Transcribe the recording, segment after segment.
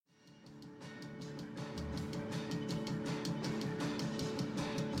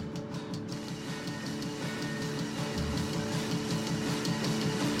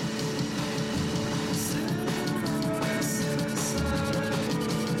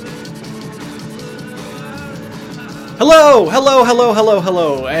Hello.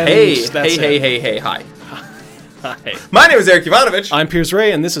 And Hey, that's hi. Hi. My name is Eric Ivanovich. I'm Piers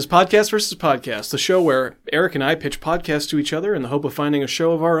Ray, and this is Podcast vs. Podcast, the show where Eric and I pitch podcasts to each other in the hope of finding a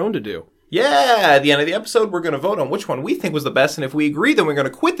show of our own to do. Yeah, at the end of the episode, we're going to vote on which one we think was the best, and if we agree, then we're going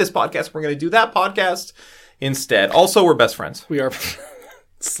to quit this podcast. We're going to do that podcast instead. Also, we're best friends. We are...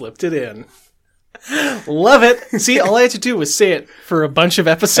 Slipped it in. Love it. See, all I had to do was say it for a bunch of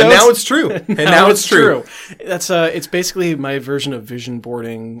episodes. And now it's true. And now it's true. That's it's basically my version of vision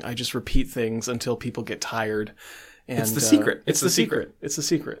boarding. I just repeat things until people get tired. And, It's the secret. It's the secret. It's the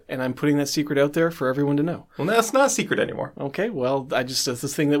secret. And I'm putting that secret out there for everyone to know. Well, that's not a secret anymore. Okay, well, it's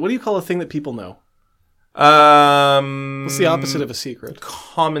this thing that... What do you call a thing that people know? What's the opposite of a secret?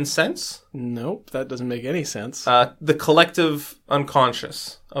 Common sense? Nope, that doesn't make any sense. The collective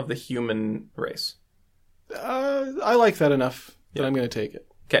unconscious of the human race. I like that enough that I'm going to take it.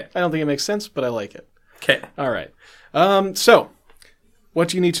 Okay. I don't think it makes sense, but I like it. Okay. All right. So, what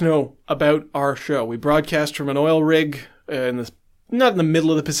do you need to know about our show? We broadcast from an oil rig not in the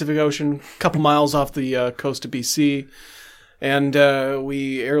middle of the Pacific Ocean, a couple miles off the coast of BC. And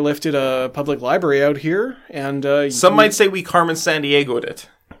we airlifted a public library out here, and Some might say we Carmen Sandiego'd it.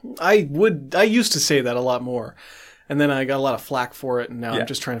 I used to say that a lot more, and then I got a lot of flack for it, and now I'm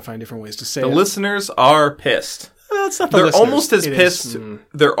just trying to find different ways to say it. The listeners are pissed. Well, it's not the They're listeners. almost as It pissed. is,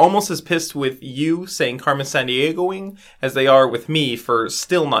 They're almost as pissed with you saying Carmen Sandiegoing as they are with me for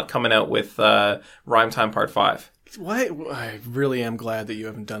still not coming out with Rhyme Time Part 5. Why? I really am glad that you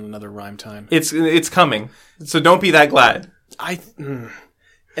haven't done another Rhyme Time. It's coming, so don't be that glad.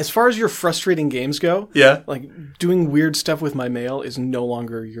 As far as your frustrating games go, Yeah. like doing weird stuff with my mail is no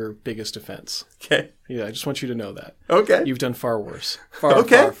longer your biggest offense. Okay. Yeah, I just want you to know that. Okay. You've done far worse.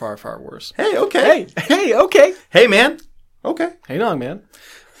 Okay. Far worse. Hey. Okay. Hey, okay. Hey, man. Okay. Hey, Nog, man.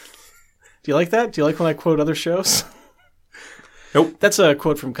 Do you like that? Do you like when I quote other shows? Nope. That's a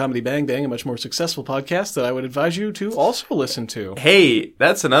quote from Comedy Bang Bang, a much more successful podcast that I would advise you to also listen to. Hey,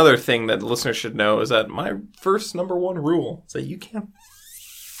 that's another thing that the listeners should know is that my first number one rule is that you can't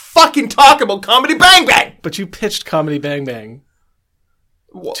fucking talk about Comedy Bang Bang. But you pitched Comedy Bang Bang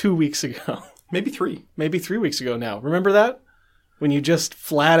What? 2 weeks ago. Maybe 3. Maybe 3 weeks ago now. Remember that? When you just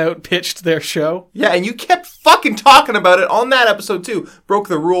flat out pitched their show? Yeah, and you kept fucking talking about it on that episode too. Broke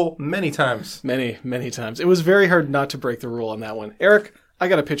the rule many times. Many times. It was very hard not to break the rule on that one. Eric, I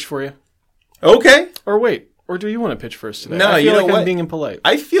got a pitch for you. Okay. Or wait, or do you want to pitch first today? No, I feel you know like what? I'm being impolite.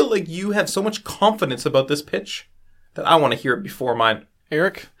 I feel like you have so much confidence about this pitch that I want to hear it before mine.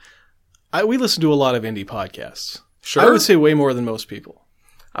 Eric, we listen to a lot of indie podcasts. Sure. I would say way more than most people.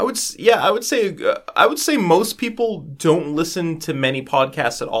 I would say most people don't listen to many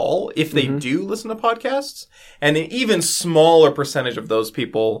podcasts at all. If they do listen to podcasts, and an even smaller percentage of those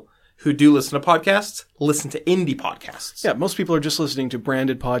people who do listen to podcasts listen to indie podcasts. Yeah, most people are just listening to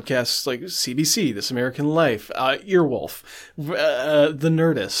branded podcasts like CBC, This American Life, Earwolf, The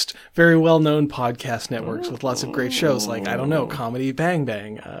Nerdist, very well-known podcast networks with lots of great shows like, I don't know, Comedy Bang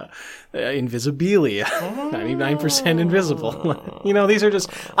Bang, Invisibilia, 99% Invisible. You know, these are just,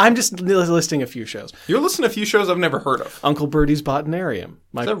 I'm just listing a few shows. You're listening to a few shows I've never heard of. Uncle Birdie's Botanarium.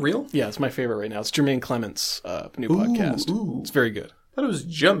 Is that real? Yeah, it's my favorite right now. It's Jermaine Clement's new podcast. Ooh. It's very good. I thought it was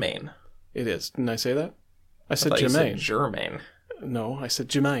Jermaine. It is. Didn't I say that? I said I thought you Jermaine. said Jermaine. No, I said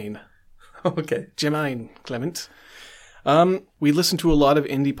Jermaine. Okay. Jermaine Clement. We listen to a lot of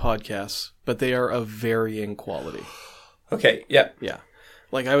indie podcasts, but they are of varying quality. Okay, yeah. Yeah.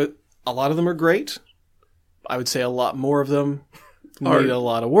 Like a lot of them are great. I would say a lot more of them need a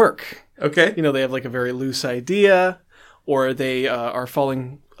lot of work. Okay. You know, they have like a very loose idea, or they are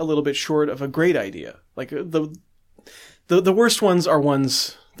falling a little bit short of a great idea. Like the worst ones are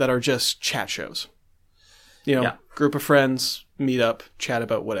ones that are just chat shows. You know, Group of friends, meet up, chat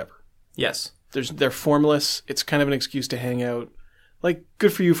about whatever. Yes. They're formless. It's kind of an excuse to hang out. Like,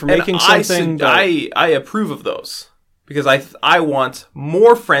 good for you for making something. I approve of those because I want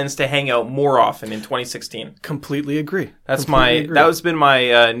more friends to hang out more often in 2016. Completely agree. That has been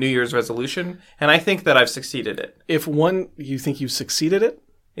my New Year's resolution, and I think that I've succeeded it. You think you succeeded it?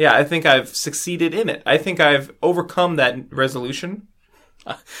 Yeah, I think I've succeeded in it. I think I've overcome that resolution.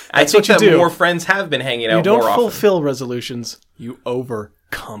 I think that more friends have been hanging out more often. You don't fulfill resolutions, you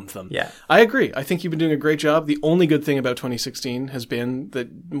overcome them. Yeah. I agree. I think you've been doing a great job. The only good thing about 2016 has been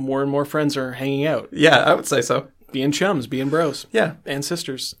that more and more friends are hanging out. Yeah, I would say so. Being chums, being bros. Yeah. And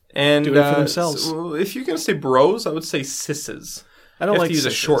sisters. And doing it for themselves. So if you're going to say bros, I would say sisses. I don't like to use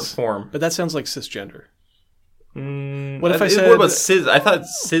sisters, a short form. But that sounds like cisgender. What if I said... What about cis? I thought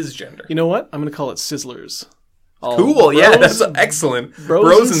cisgender. You know what? I'm going to call it sizzlers. Cool. Yeah, that's excellent.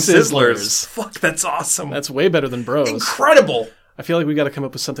 Bros and Sizzlers. Sizzlers. Fuck, that's awesome. That's way better than bros. Incredible. I feel like we got to come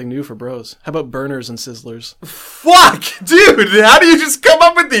up with something new for bros. How about burners and sizzlers? Fuck, dude. How do you just come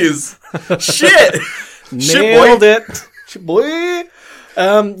up with these? Shit. Nailed it. Shit, boy.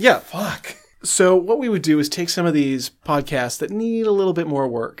 Yeah. Fuck. So what we would do is take some of these podcasts that need a little bit more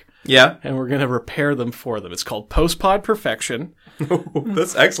work, Yeah. and we're going to repair them for them. It's called Post-Pod Perfection.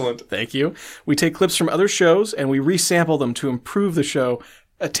 That's excellent. Thank you. We take clips from other shows, and we resample them to improve the show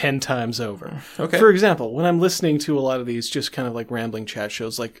 10 times over. Okay. For example, when I'm listening to a lot of these just kind of like rambling chat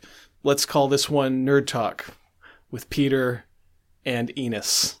shows, like let's call this one Nerd Talk with Peter and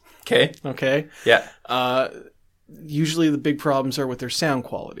Enos. Okay. Okay? Yeah. Usually the big problems are with their sound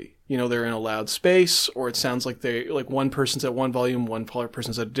quality. You know, they're in a loud space, or it sounds like one person's at one volume, one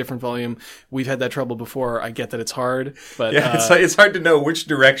person's at a different volume. We've had that trouble before. I get that it's hard, but Yeah, it's hard to know which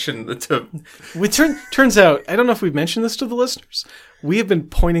direction to... turns out, I don't know if we've mentioned this to the listeners, we have been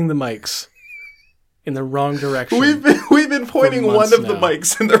pointing the mics in the wrong direction. We've been pointing one of the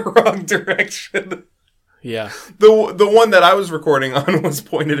mics in the wrong direction. Yeah. The one that I was recording on was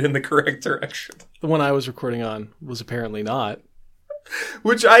pointed in the correct direction. The one I was recording on was apparently not.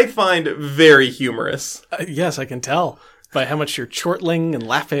 Which I find very humorous. Yes, I can tell by how much you're chortling and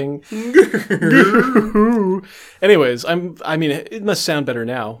laughing. Anyways, I mean, it must sound better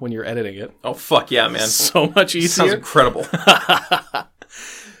now when you're editing it. Oh, fuck yeah, man. So much easier. Sounds incredible.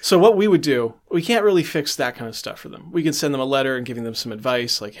 So what we would do, we can't really fix that kind of stuff for them. We can send them a letter and giving them some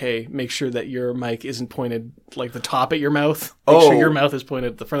advice, like, hey, make sure that your mic isn't pointed like the top at your mouth. Make sure your mouth is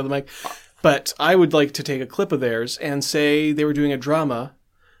pointed at the front of the mic. But I would like to take a clip of theirs and say they were doing a drama.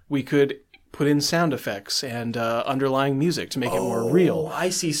 We could put in sound effects and underlying music to make it more real. I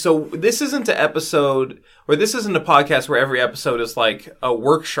see. So this isn't an episode, or this isn't a podcast where every episode is like a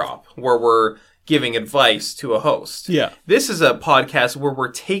workshop where we're giving advice to a host. Yeah. This is a podcast where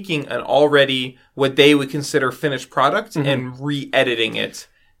we're taking an already, what they would consider finished product and re-editing it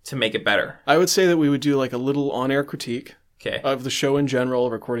to make it better. I would say that we would do like a little on-air critique. Okay. Of the show in general,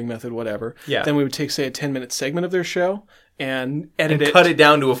 recording method, whatever. Yeah. Then we would take, say, a 10-minute segment of their show and edit it. Cut it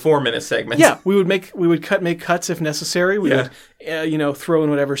down to a 4-minute segment. Yeah, we would make cuts if necessary. We would, throw in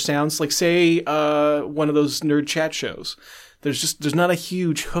whatever sounds. Like, say, one of those nerd chat shows. There's not a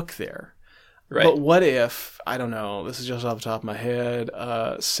huge hook there. Right. But what if, I don't know, this is just off the top of my head,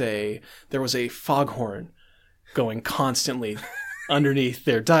 say there was a foghorn going constantly underneath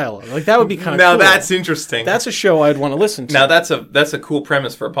their dialogue. Like, that would be kind of Now cool. that's interesting. That's a show I'd want to listen to. Now that's a cool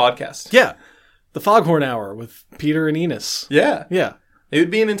premise for a podcast. Yeah. The Foghorn Hour with Peter and Enos. Yeah. Yeah. It would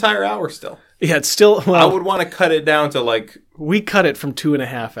be an entire hour still. Yeah, it's still, well, I would want to cut it down to like... we cut it from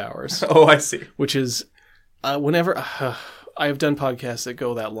 2.5 hours, Oh, I see. which is, whenever, I have done podcasts that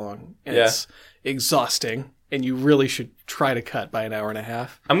go that long, and it's exhausting, and you really should try to cut by an hour and a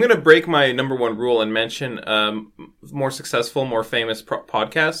half. I'm going to break my number one rule and mention more successful, more famous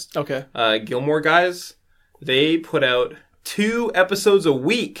podcast. Okay. Gilmore Guys. They put out 2 episodes a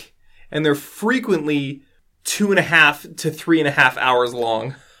week, and they're frequently 2.5 to 3.5 hours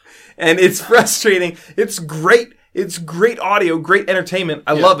long. And it's frustrating. It's great. It's great audio, great entertainment.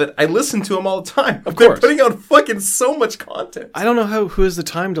 I love it. I listen to them all the time. Of They're course. putting out fucking so much content. I don't know who has the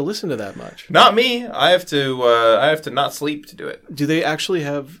time to listen to that much. Not me. I have to not sleep to do it. Do they actually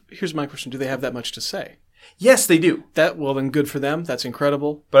have, here's my question, do they have that much to say? Yes, they do. Well, then good for them. That's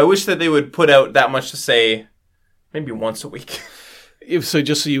incredible. But I wish that they would put out that much to say maybe once a week. So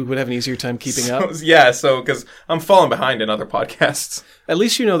just so you would have an easier time keeping up? Yeah, because I'm falling behind in other podcasts. At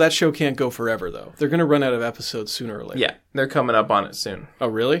least you know that show can't go forever, though. They're going to run out of episodes sooner or later. Yeah, they're coming up on it soon. Oh,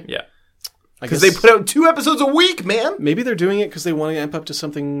 really? Yeah. Because Because they put out 2 episodes a week, man! maybe they're doing it because they want to amp up to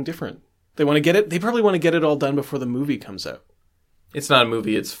something different. They want to get it. They probably want to get it all done before the movie comes out. It's not a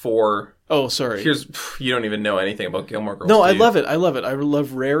movie, it's for... Oh, sorry. You don't even know anything about Gilmore Girls. No, do I you? love it. I love it. I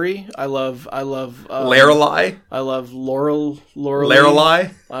love Rary. I love Lorelai? I love Laurel.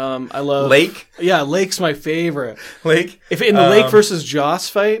 Lorelai? I love Lake? Yeah, Lake's my favorite. Lake? If in the Lake versus Joss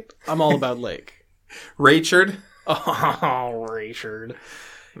fight, I'm all about Lake. Rachard? Oh, Richard.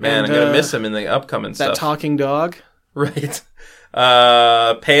 Man, And, I'm gonna miss him in the upcoming That stuff. talking dog. Right.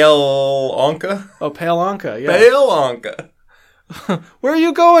 Pale Anka? Oh, Pale Anka. Yeah. Pale Anka. Where are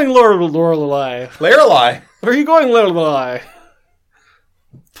you going, Lorelai? Lorelai. Where are you going, Lorelai?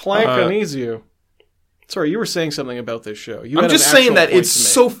 Plank Sorry, you were saying something about this show. You I'm had just an actual saying that point it's to make.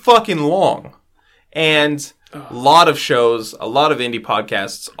 so fucking long. And a lot of shows, a lot of indie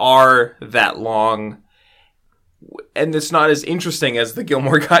podcasts are that long. And it's not as interesting as the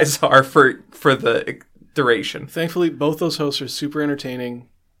Gilmore Guys are for the duration. Thankfully, both those hosts are super entertaining,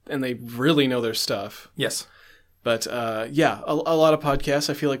 and they really know their stuff. Yes. But yeah, a lot of podcasts,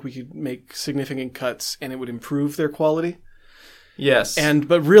 I feel like we could make significant cuts and it would improve their quality. Yes.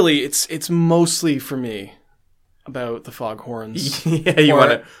 But really, it's mostly for me about the foghorns. Yeah, you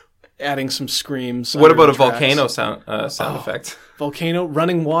want to adding some screams. What about a tracks. volcano sound effect? Volcano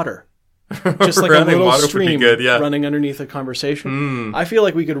running water. Just like a little stream running underneath a conversation. I feel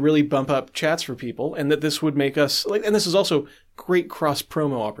like we could really bump up chats for people, and that this would make us like. And this is also great cross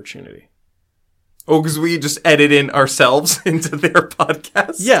promo opportunity. Oh, because we just edit in ourselves into their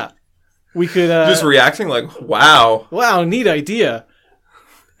podcast. Yeah, we could just reacting like, "Wow, neat idea."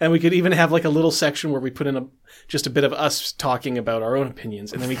 And we could even have like a little section where we put in just a bit of us talking about our own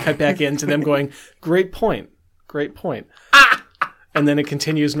opinions, and then we cut back into them going, "Great point, great point." And then it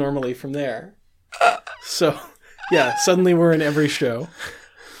continues normally from there. So, yeah, suddenly we're in every show.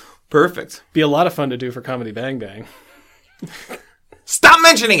 Perfect. Be a lot of fun to do for Comedy Bang Bang. Stop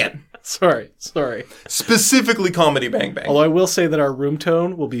mentioning it! Sorry. Specifically Comedy Bang Bang. Although I will say that our room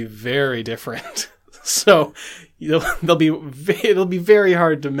tone will be very different. So, it'll be very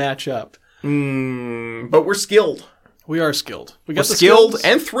hard to match up. But we're skilled. We are skilled. We're skilled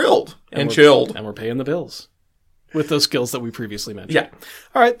and thrilled and chilled. And we're paying the bills. With those skills that we previously mentioned. Yeah.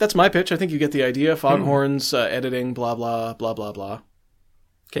 All right, that's my pitch. I think you get the idea. Foghorns, editing, blah, blah, blah, blah, blah.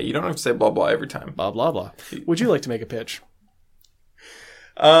 Okay, you don't have to say blah, blah every time. Blah, blah, blah. Would you like to make a pitch?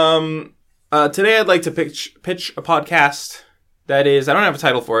 Today I'd like to pitch a podcast that is, I don't have a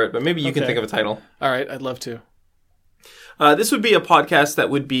title for it, but maybe you can think of a title. All right, I'd love to. This would be a podcast that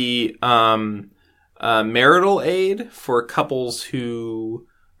would be marital aid for couples who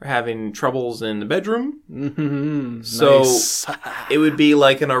are having troubles in the bedroom. Mm-hmm. So Nice. It would be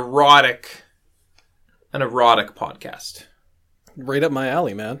like an erotic podcast. Right up my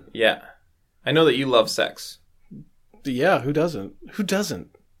alley, man. Yeah. I know that you love sex. Yeah, who doesn't? Who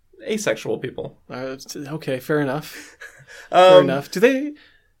doesn't? Asexual people. Okay, fair enough. Fair enough. Do they...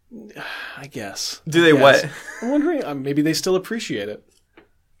 I guess. Do they what? I'm wondering, maybe they still appreciate it.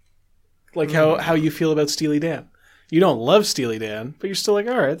 Like how you feel about Steely Dan. You don't love Steely Dan, but you're still like,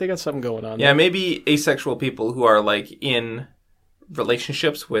 all right, they got something going on. Yeah, there. maybe asexual people who are like in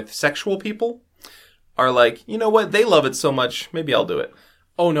relationships with sexual people are like, you know what, they love it so much, maybe I'll do it.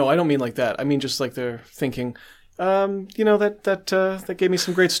 Oh no, I don't mean like that. I mean just like they're thinking, that gave me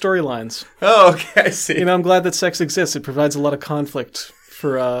some great storylines. Oh, okay, I see. You know, I'm glad that sex exists. It provides a lot of conflict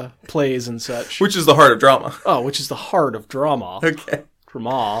for plays and such. Which is the heart of drama. Oh, which is the heart of drama. Okay.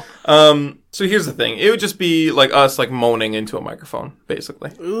 Drama. So here's the thing. It would just be like us like moaning into a microphone,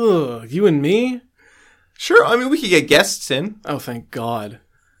 basically. Ugh, you and me? Sure, I mean, we could get guests in. Oh, thank God.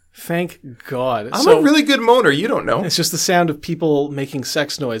 Thank God. I'm a really good moaner, you don't know. It's just the sound of people making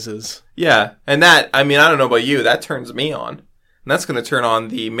sex noises. Yeah, and that, I mean, I don't know about you, that turns me on. And that's going to turn on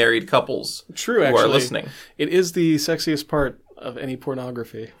the married couples True, who are listening. It is the sexiest part of any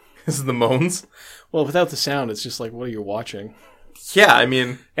pornography. This is the moans. Well, without the sound, it's just like, what are you watching? Yeah, I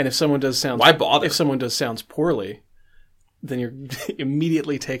mean... And if someone does sounds... Why bother? If someone does sounds poorly, then you're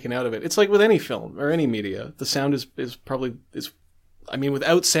immediately taken out of it. It's like with any film or any media. The sound is probably... I mean,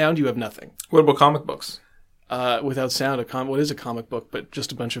 without sound, you have nothing. What about comic books? Without sound, what is a comic book but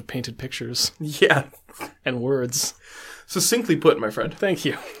just a bunch of painted pictures Yeah. and words? Succinctly put, my friend. Thank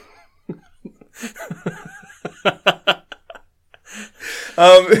you.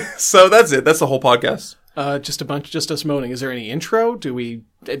 So that's it. That's the whole podcast. Just us moaning. Is there any intro?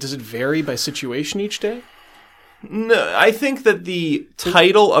 Does it vary by situation each day? No, I think that the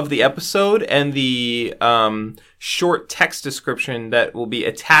title of the episode and the short text description that will be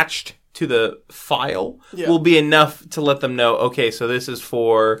attached to the file will be enough to let them know, okay, so this is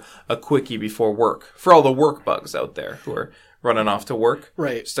for a quickie before work. For all the work bugs out there who are running off to work.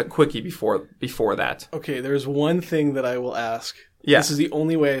 Right. Just a quickie before that. Okay, there's one thing that I will ask. Yeah. This is the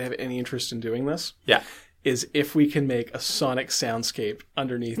only way I have any interest in doing this. Yeah. Is if we can make a sonic soundscape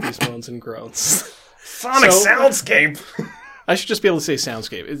underneath these moans and groans. Sonic soundscape! I should just be able to say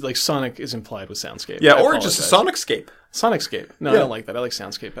soundscape. It's like sonic is implied with soundscape. Yeah, I or just a sonicscape. Sonicascape. No, I don't like that. I like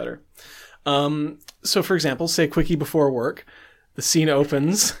soundscape better. So, for example, say quickie before work. The scene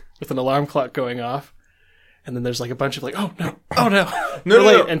opens with an alarm clock going off. And then there's like a bunch of like, oh no.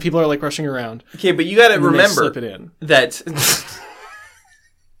 No. And people are like rushing around. Okay, but you gotta remember slip it in. that...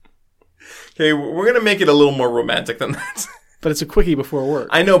 Okay, we're gonna make it a little more romantic than that. But it's a quickie before work.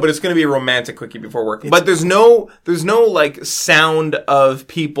 I know, but it's going to be a romantic quickie before work. But there's no like sound of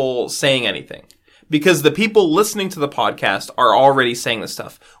people saying anything. Because the people listening to the podcast are already saying this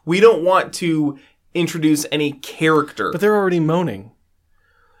stuff. We don't want to introduce any character. But they're already moaning.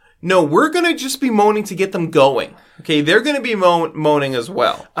 No, we're going to just be moaning to get them going. Okay, they're going to be moaning as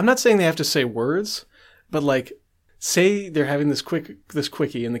well. I'm not saying they have to say words, but like say they're having this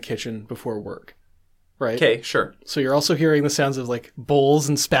quickie in the kitchen before work, right? Okay, sure. So you're also hearing the sounds of like bowls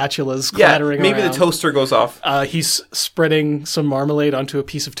and spatulas clattering around. Maybe the toaster goes off. He's spreading some marmalade onto a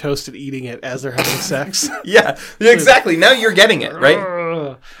piece of toast and eating it as they're having sex. Yeah, exactly. Now you're getting it,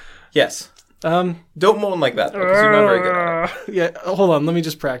 right? Yes. Don't moan like that, because you're not very good at it. Yeah, hold on. Let me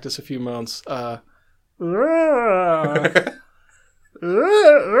just practice a few moans. Am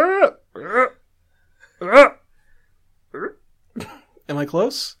I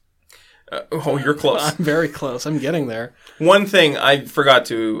close? You're close. I'm very close. I'm getting there. One thing I forgot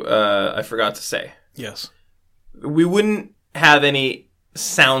to say. Yes. We wouldn't have any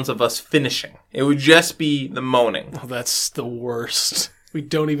sounds of us finishing. It would just be the moaning. Oh, that's the worst. We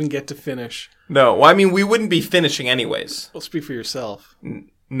don't even get to finish. No, well, I mean, we wouldn't be finishing anyways. Well, speak for yourself.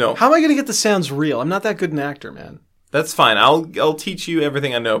 No. How am I going to get the sounds real? I'm not that good an actor, man. That's fine. I'll teach you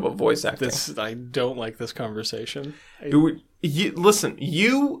everything I know about voice acting. I don't like this conversation. Listen,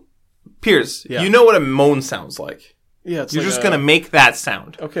 Piers, Yeah. you know what a moan sounds like. Yeah, it's You're like just going to make that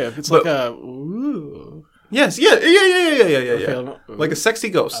sound. Okay, if it's But- like a... Ooh. Yes, yeah. Okay, Like a sexy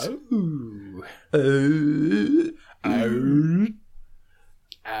ghost. Ooh.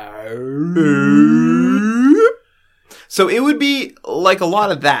 So it would be like a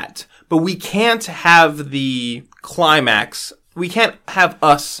lot of that, but we can't have the climax. We can't have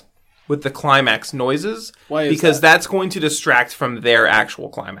us with the climax noises. Why is because that? that's going to distract from their actual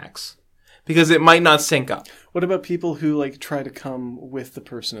climax. Because it might not sync up. What about people who like try to come with the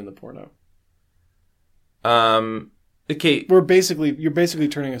person in the porno? Okay. You're basically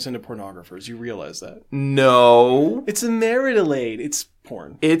turning us into pornographers. You realize that? No. It's a marital aid. It's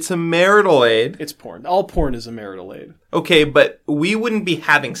porn. It's a marital aid. It's porn. All porn is a marital aid. Okay, but we wouldn't be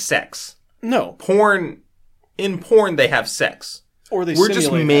having sex. No. In porn, they have sex. Or they We're just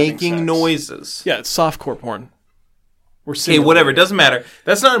simulate having making sex. noises. Yeah, it's softcore porn. We're Okay, whatever. It doesn't matter.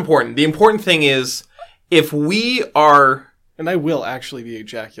 That's not important. The important thing is if we are... And I will actually be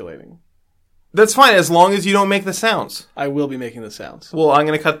ejaculating. That's fine as long as you don't make the sounds. I will be making the sounds. Well, I'm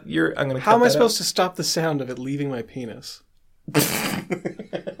going to cut your... I'm going to. How am I supposed to stop the sound of it leaving my penis?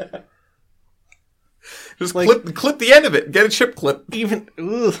 Just clip the end of it. Get a chip clip. Even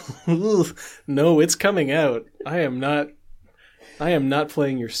no, it's coming out. I am not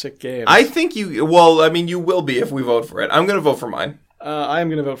playing your sick game. I think you... Well, I mean, you will be if we vote for it. I'm going to vote for mine. I am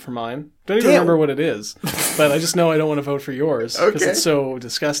going to vote for mine. Don't even remember what it is, but I just know I don't want to vote for yours because it's so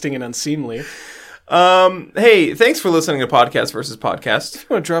disgusting and unseemly. Hey, thanks for listening to Podcast versus Podcast. If you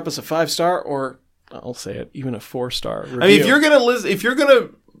want to drop us a 5-star or I'll say it, even a 4-star review. I mean, if you're gonna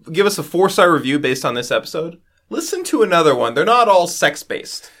give us a 4-star review based on this episode, listen to another one. They're not all sex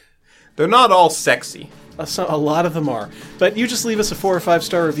based. They're not all sexy. A lot of them are. But you just leave us a 4 or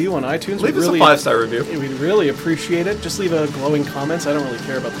 5-star review on iTunes. Leave us a 5-star review. We'd really appreciate it. Just leave a glowing comments. I don't really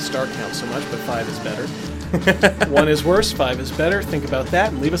care about the star count so much, but 5 is better. 1 is worse, 5 is better. Think about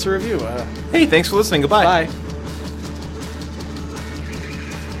that and leave us a review. Hey, thanks for listening. Goodbye. Bye.